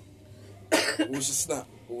Insta? What's your Snap?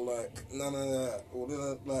 Or no, or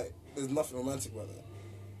there's nothing romantic about that.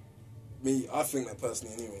 Me, I think that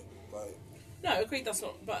personally anyway. No, agreed. That's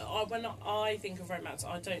not. But when I think of romance,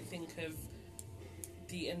 I don't think of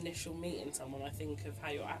the initial meeting someone. I think of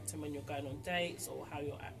how you're acting when you're going on dates, or how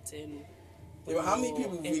you're acting. Yeah, but how many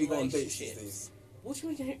people really go on dates these days? What do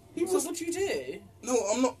you mean? What do you do? No,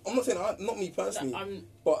 I'm not. I'm not saying not me personally.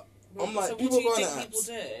 But I'm like, so people go on apps. People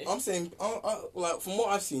do? I'm saying, like from what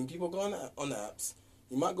I've seen, people go on apps.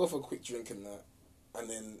 You might go for a quick drink and that, and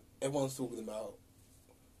then everyone's talking about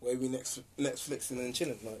where we Netflixing and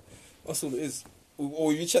chilling. Like that's all it is.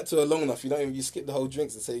 Or you chat to her long enough, you skip the whole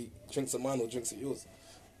drinks and say drinks are mine or drinks are yours.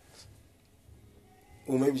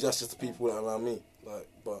 Or maybe that's just the people that are around me. But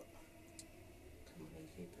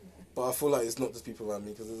I feel like it's not just people around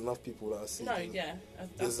me because there's enough people that I see. No, yeah,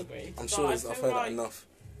 that's agreed. I'm sure I've heard that enough.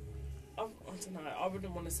 I don't know. I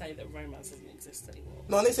wouldn't want to say that romance doesn't exist anymore.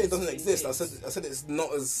 No, I didn't say it doesn't exist. I said it's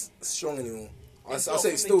not as strong anymore. I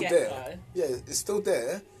say it's still there. Yeah, it's still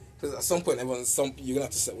there. Because at some point, you're gonna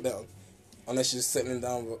have to settle down, unless you're settling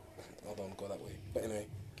down. But I don't go that way. But anyway,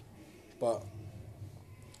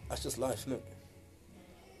 that's just life, isn't it?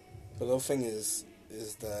 But the other thing is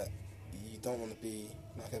that you don't want to be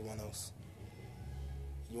like everyone else.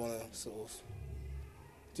 You want to sort of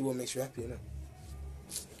Do what makes you happy, innit?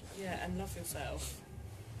 Yeah, and love yourself.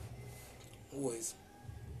 Always.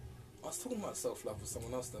 I was talking about self-love with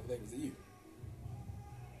someone else the other day. Was it you?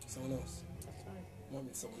 Someone else? It might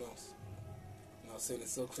be someone else. And I was saying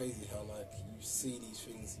it's so crazy how, like, you see these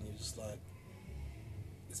things and you're just like,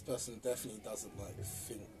 this person definitely doesn't, like,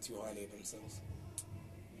 think too highly of themselves.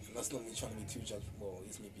 And that's not me trying to be too judgmental. Well,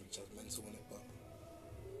 it's me being judgmental in it, but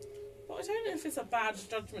I don't know if it's a bad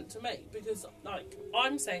judgment to make, because, like,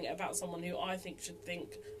 I'm saying it about someone who I think should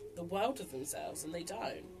think the world of themselves, and they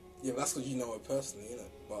don't. Yeah, but that's because you know it personally,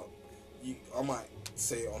 innit? But I might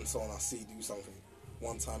say it on someone I see do something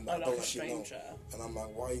one time that I don't actually know, and I'm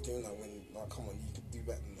like, why are you doing that when, like, come on, you could do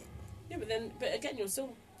better than that. Yeah, but again, you're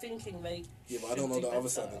still thinking they. Yeah, but I don't know the other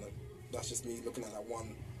side of it. That's just me looking at that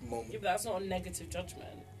one moment. Yeah, but that's not a negative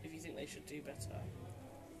judgment if you think they should do better.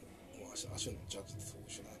 Well, I shouldn't judge it at all,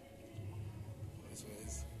 should I? It's what it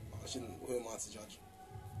is. I shouldn't. Who am I to judge?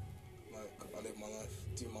 Like, I live my life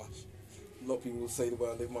too much. A lot of people say the way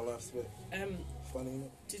I live my life is a bit funny, isn't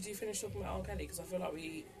it? Did you finish talking about R. Kelly? Because I feel like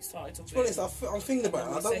we started talking. To be honest, I'm thinking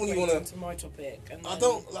about it. I don't really want to. My topic. And I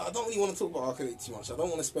don't really want to talk about R. Kelly too much. I don't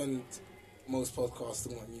want to spend most podcasts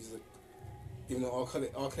talking about music. Even though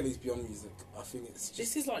R. Kelly's beyond music, I think it's just...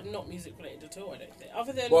 This is, like, not music related at all, I don't think.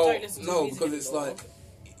 Other than don't listen to music because it's like...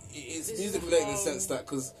 It's music related in the sense that,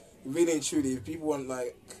 because really and truly, if people want,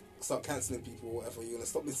 like, start cancelling people or whatever, you're going to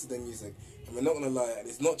stop listening to their music. And we're not going to lie, and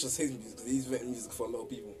it's not just his music, because he's written music for a lot of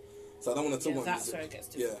people. So I don't want to talk about that's music. where it gets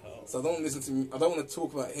difficult. Yeah. So I don't want to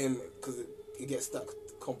talk about him, because it gets that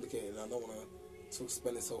complicated, and I don't want to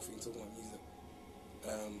spend this whole thing talking about music.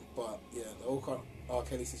 But, yeah, the whole R.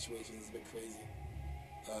 Kelly situation is a bit crazy.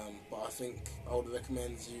 But I think I would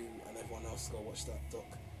recommend you and everyone else go watch that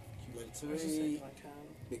documentary,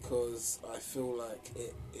 because I feel like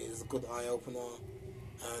it is a good eye opener,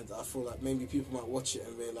 and I feel like maybe people might watch it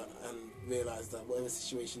and realize that whatever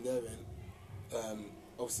situation they're in,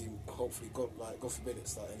 obviously, hopefully, God forbid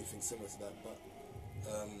it's like anything similar to that, but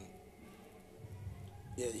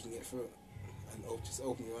yeah, you can get through it and just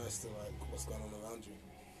open your eyes to like what's going on around you.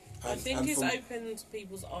 I think it's opened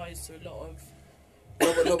people's eyes to a lot of.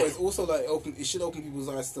 No, but it's also like it should open people's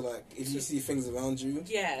eyes to like, if you see things around you,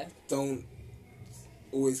 don't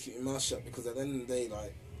always keep your mouth shut, because at the end of the day,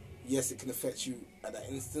 like, yes, it can affect you at that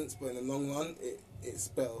instance, but in the long run, it's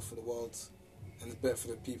better for the world, and it's better for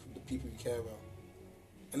the people you care about.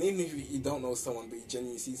 And even if you don't know someone, but you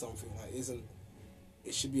genuinely see something, like,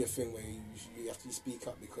 it should be a thing where you have to speak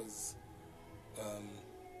up, because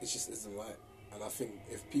it just isn't right. And I think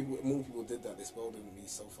if more people did that, this world wouldn't be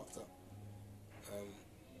so fucked up.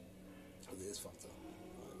 Because it is fucked up.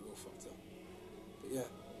 Like, real fucked up. But yeah,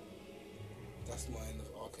 that's my end of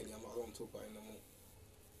R. Kelly. I don't want to talk about it no more.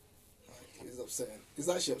 Like, it's upsetting. It's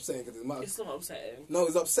actually upsetting because it's not upsetting. No,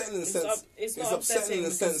 it's upsetting in the sense. It's upsetting in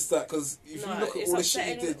the sense that, because if you look at all the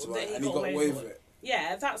shit he did, right, and he got away with it.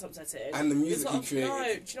 Yeah, that's upsetting. And the music he created. No,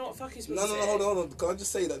 do you know what? Fuck his music. No, hold on. Can I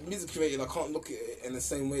just say that the music created, I can't look at it in the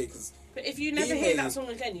same way, because. But if you never hear that song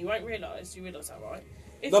again, you won't realise. You realise that, right?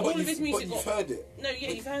 If no, but you've heard it. No,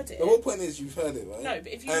 yeah, you've heard it. The whole point is you've heard it, right? No,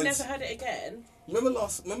 but if you've never heard it again. Remember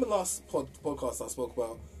last podcast I spoke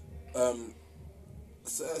about,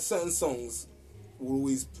 certain songs will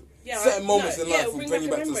always. Yeah, certain moments in life will bring you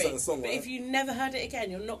back to a certain song, but right? if you never heard it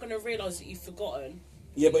again, you're not going to realise that you've forgotten.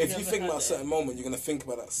 Yeah, but if you think about a certain moment, you're going to think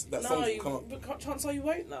about that song will come up. But chances are you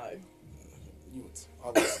won't, though. You would. I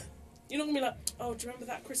would. You're not going to be like, oh, do you remember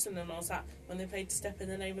that christening I was at when they played Step in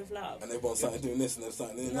the Name of Love? And everyone started doing this and they're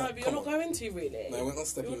starting doing that. No, but you're not going to, really. No, we're not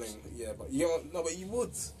stepping in. Yeah, but you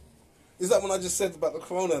would. Is that when I just said about the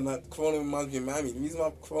Corona, and that Corona reminds me of Miami? The reason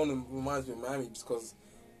why Corona reminds me of Miami is because,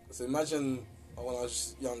 so imagine when I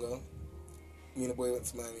was younger, me and a boy went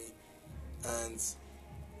to Miami, and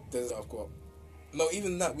there's I've got. No,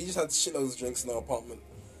 even that, we just had shitloads of drinks in our apartment.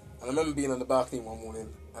 And I remember being on the balcony one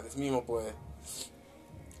morning, and it's me and my boy.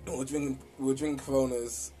 We were drinking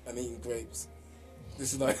Coronas and eating grapes.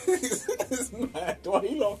 This is like, it's mad. Why are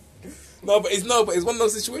you laughing? No, but it's one of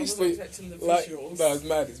those situations where, like,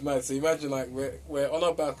 no, it's mad. So imagine, like, we're on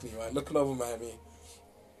our balcony, right, looking over Miami.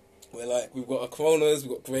 We're like, we've got our Coronas,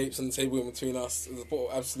 we've got grapes on the table in between us. There's a bottle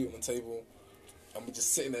of Absolute on the table, and we're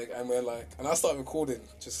just sitting there, and we're like, and I started recording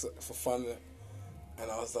just for fun, and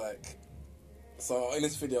I was like, so in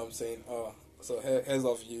this video I'm saying, so here's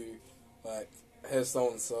our view, like. Here's so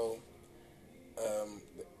and so.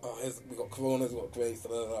 We got Coronas, we got grapes,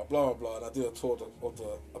 blah blah blah. And I do a tour of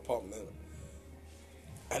the apartment,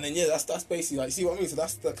 and then that's basically like, see what I mean. So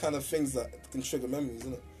that's the kind of things that can trigger memories,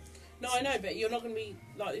 isn't it? No, I know, but you're not going to be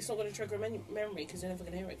like, it's not going to trigger a memory because you're never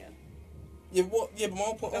going to hear it again. Yeah, what? Yeah, but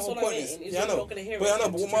my point, that's my what point I mean, is, yeah, I know. Not gonna hear but it I know.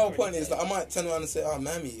 But my whole point anything. is that I might turn around and say,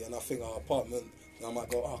 mammy, and I think, apartment, and I might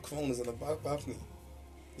go, Corona's in the balcony.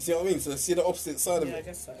 You see what I mean? So see the opposite side of it. I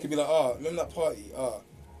guess so. Could be like, remember that party?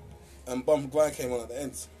 And Bump and Grind came on at the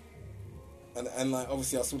end, and like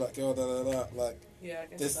obviously I saw that girl, like. Yeah,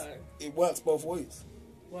 I guess so. It works both ways.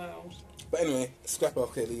 Wow. But anyway, scrap R.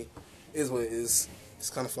 Kelly is what it is.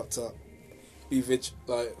 It's kind of fucked up. Be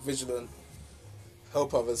vigilant.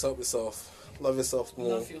 Help others. Help yourself. Love yourself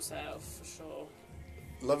more. Love yourself for sure.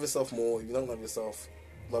 Love yourself more. If you don't love yourself,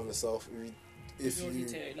 love yourself. If you need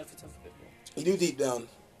to love yourself a bit more. You do deep down.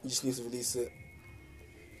 You just need to release it.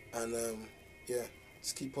 And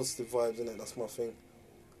just keep positive vibes in it. That's my thing.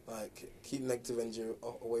 Like keep negative energy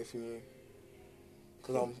away from you.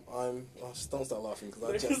 Because I just don't start laughing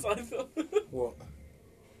because I thought what?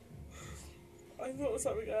 I thought of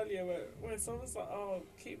something earlier where someone's like,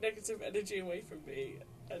 keep negative energy away from me,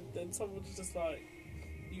 and then someone's just like,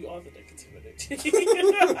 you are the negative energy.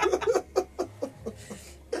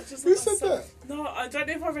 Who said that? No, I don't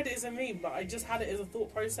know if I read it as a meme, but I just had it as a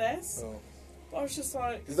thought process. Oh. But I was just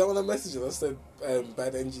like... Is that one of the messages that said,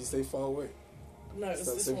 bad energy, stay far away? No, it was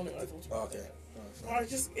this morning I thought about it. I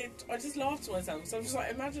just laughed to myself. So I'm just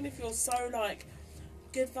like, imagine if you're so like,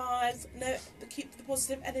 good vibes, no, keep the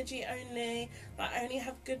positive energy only, like only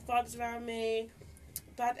have good vibes around me,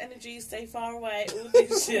 bad energy, stay far away, all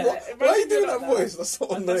this shit. Why are you doing that voice? That's so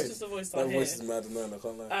annoying. That's just the voice that voice is mad annoying, I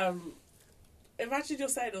can't lie. Imagine you're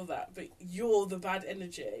saying all that, but you're the bad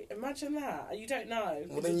energy. Imagine that. You don't know.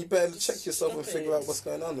 Well, then you better check yourself and figure out what's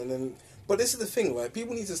going on. And then, but this is the thing, right?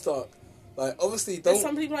 People need to start, like, obviously, don't... There's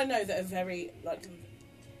some people I know that are very, like,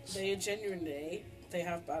 they are genuinely, they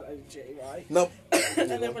have bad energy, right? No. And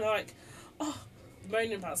they'll be like,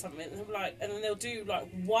 moaning about something, and they'll be like, and then they'll do, like,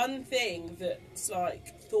 one thing that's,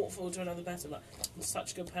 like, thoughtful to another person, like, I'm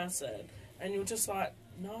such a good person. And you're just like,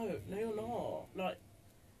 no, you're not. Like,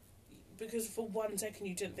 because for 1 second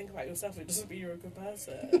you didn't think about yourself, it doesn't mean you're a good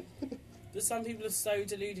person. But some people are so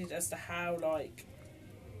deluded as to how, like...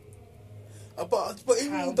 but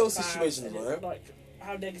even in those situations, right? Like,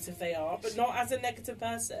 how negative they are. But not as a negative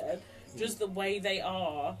person. Just the way they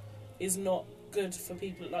are is not good for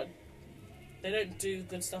people. Like, they don't do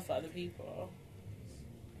good stuff for other people.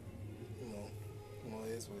 No,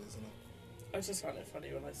 it is what it is, isn't it? I just found it funny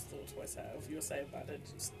when I thought to myself, you were saying bad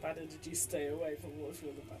energy, stay away from what if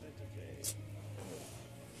you're the bad energy.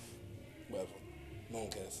 Whatever. No one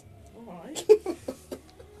cares. Alright.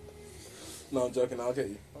 No, I'm joking. I'll get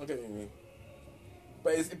you. I'll get you mean.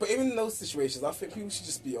 But even in those situations, I think people should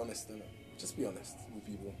just be honest, innit? Just be honest with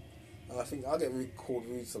people. And I think I'll get called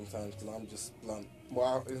rude sometimes because I'm just blunt.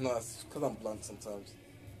 Well, it's nice because I'm blunt sometimes.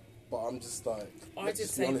 But I'm just like... I did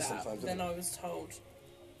say that, but then I was told...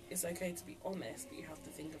 It's okay to be honest, but you have to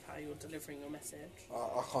think of how you're delivering your message.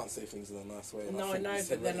 I can't say things in a nice way. No, I know,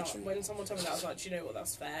 but then when someone told me that, I was like, do you know what,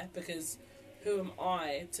 that's fair, because who am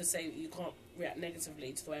I to say that you can't react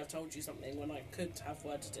negatively to the way I've told you something when I could have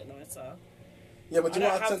worded it nicer? Yeah, but you know,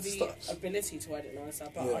 I don't have the ability to word it nicer,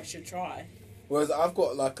 but I should try. Whereas I've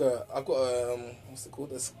got what's it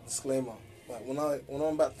called, a disclaimer. Like when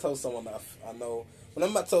I'm about to tell someone that I know. When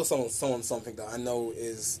I'm about to tell someone something that I know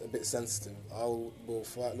is a bit sensitive, I will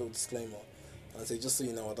throw out a little disclaimer and say, just so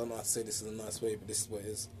you know, I don't know how to say this in a nice way, but this is what it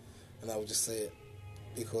is. And I will just say it.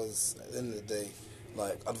 Because at the end of the day,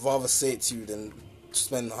 like, I'd rather say it to you than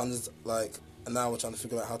spend an hour trying to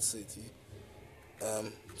figure out how to say it to you.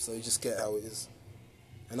 So you just get how it is.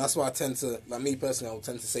 And that's why I tend to, like me personally, I will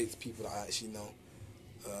tend to say it to people that I actually know.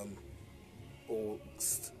 Or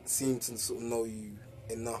seem to sort of know you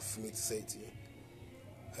enough for me to say it to you.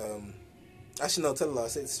 Actually, no, tell a lie. I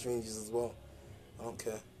say it to strangers as well. I don't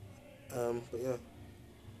care. But yeah,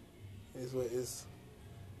 it is what it is.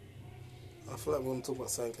 I feel like we want to talk about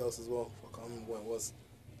something else as well. I can't remember what it was.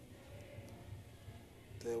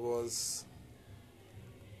 There was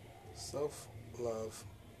self-love,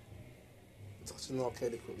 touching R.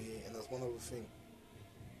 Kelly quickly, and there's one other thing.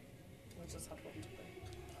 I just had one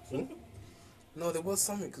today. No, there was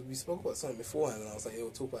something because we spoke about something beforehand, and I was like, "Yeah,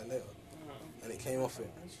 we'll talk about it later." And it came off it.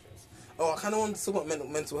 I kind of want to talk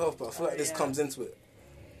about mental health, but I feel like this comes into it.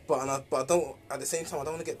 But I don't. At the same time, I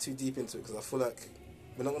don't want to get too deep into it because I feel like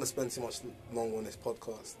we're not going to spend too much longer on this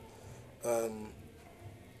podcast. And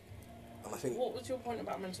I think. What was your point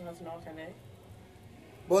about mental health and R. Kelly?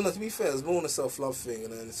 Well, no. To be fair, it's more on a self-love thing,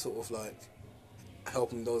 and then it's sort of like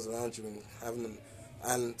helping those around you and having them,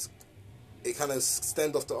 and it kind of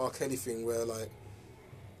stemmed off the R. Kelly thing where like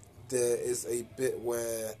there is a bit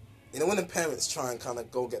where. You know, when the parents try and kind of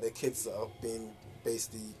go get their kids that are being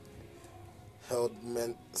basically held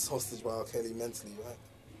hostage by R. Kelly mentally, right?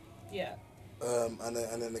 Yeah. And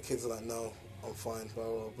then the kids are like, no, I'm fine, blah,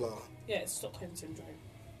 blah, blah. Yeah, it's Stockholm Syndrome.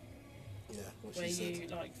 Yeah, where you,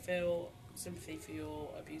 like, feel sympathy for your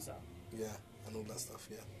abuser. Yeah, and all that stuff,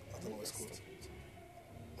 yeah. I don't know what it's called.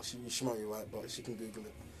 She might be right, but she can Google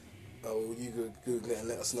it. Will you Google it and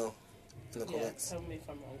let us know in the comments? Tell me if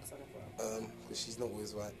I'm wrong, because I never am. Because she's not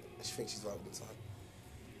always right. She thinks she's right all the time.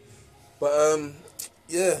 But,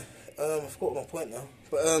 yeah, I forgot my point now.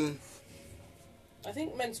 But, I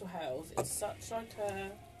think mental health is such like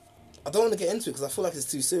a... I don't want to get into it because I feel like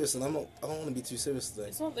it's too serious, and I don't want to be too serious today.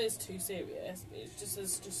 It's not that it's too serious, but it's just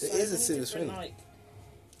there's just it so is many a serious different, thing. like...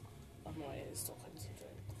 I'm right, it's Stockholm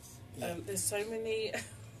Syndrome. Yeah. There's so many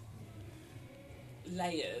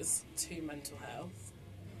layers to mental health.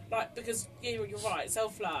 Like, because, yeah, you're right,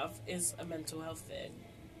 self-love is a mental health thing.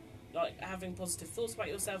 Like, having positive thoughts about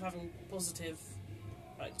yourself, having positive...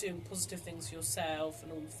 Like, doing positive things for yourself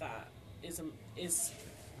and all of that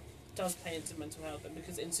does play into mental health, and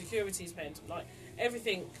because insecurities play into, like,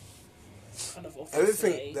 everything kind of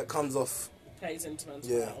everything that comes off plays into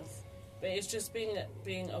mental health. But it's just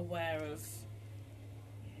being aware of.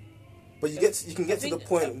 But you can get to the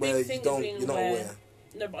point where you're not aware.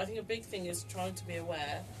 No, but I think a big thing is trying to be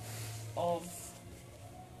aware of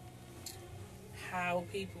how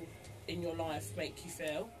people in your life make you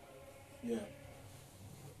feel. Yeah.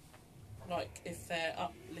 Like, if they're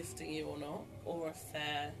uplifting you or not, or if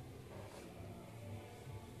they're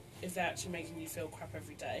actually making you feel crap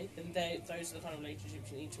every day, then those are the kind of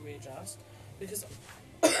relationships you need to readjust. Because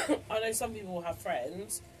I know some people will have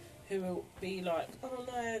friends who will be like, oh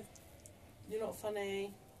no, you're not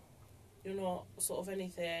funny, you're not sort of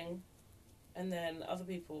anything, and then other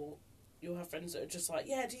people, you'll have friends that are just like,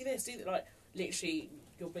 yeah, do this, do that, like, literally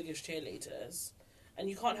your biggest cheerleaders. And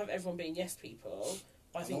you can't have everyone being yes people.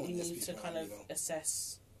 I think you need to kind of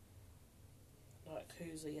assess, like,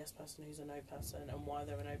 who's a yes person, who's a no person, and why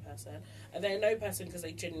they're a no person. Are they a no person because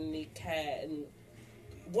they genuinely care and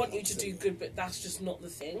want you to do good, but that's just not the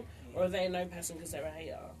thing? Or are they a no person because they're a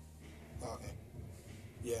hater? Okay.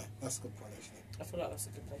 Yeah, that's a good point, actually. I feel like that's a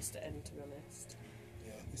good place to end, to be honest.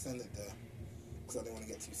 Yeah, let's end it there, because I don't want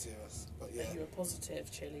to get too serious. But yeah. Are you a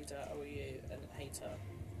positive cheerleader, or are you a hater?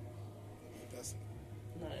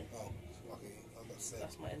 No. Oh, lucky.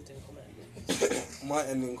 That's my ending comment. My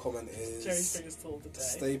ending comment is... Jerry's biggest thought of the day.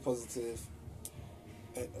 Stay positive.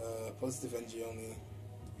 Positive energy only.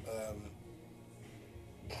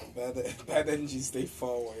 Bad energy, stay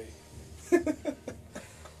far away. I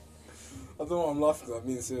don't know why I'm laughing because I'm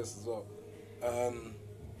being serious as well.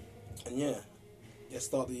 And yeah,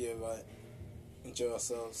 start the year right. Enjoy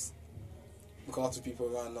ourselves. Look after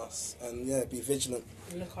people around us. And yeah, be vigilant.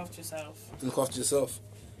 Look after yourself. Look after yourself.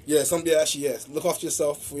 Yeah, look after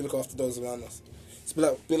yourself before you look after those around us. It's be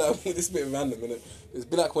like this is a bit random, innit? It's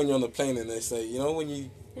be like when you're on a plane and they say, you know, when you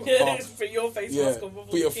put your face mask on for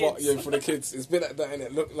the kids. For the kids. It's a bit like that,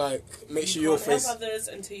 innit? Look like, make sure your face... help others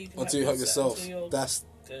until you can help yourself. That's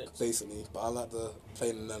good. Basically. But I like the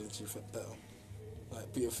plane analogy better.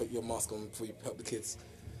 Like, put your mask on before you help the kids.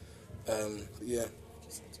 Yeah.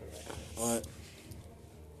 Alright.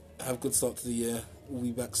 Have a good start to the year. We'll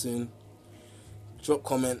be back soon. Drop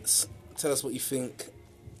comments. Tell us what you think.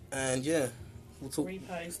 And yeah, we'll talk.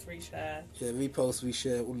 Repost, reshare. Yeah, repost,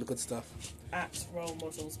 reshare, all the good stuff. At Role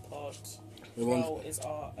Models Pod. Role is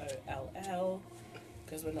ROLL.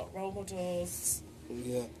 Because we're not role models.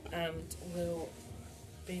 Yeah. And we'll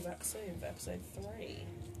be back soon for episode 3.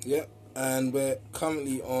 Yeah. And we're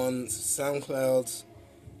currently on SoundCloud,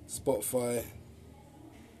 Spotify,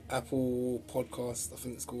 Apple Podcast, I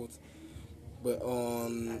think it's called. We're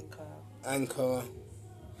on Anchor,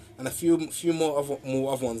 and a few more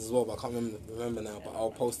other ones as well, but I can't remember now. But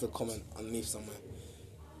I'll post a comment underneath somewhere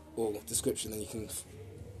or description, and you can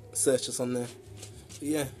search us on there. But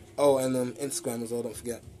yeah. Oh, and Instagram as well. Don't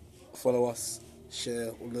forget, follow us, share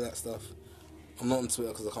all of that stuff. I'm not on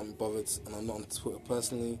Twitter because I can't be bothered, and I'm not on Twitter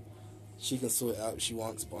personally. She can sort it out if she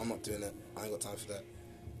wants, but I'm not doing it. I ain't got time for that.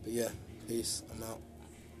 But yeah, peace. I'm out.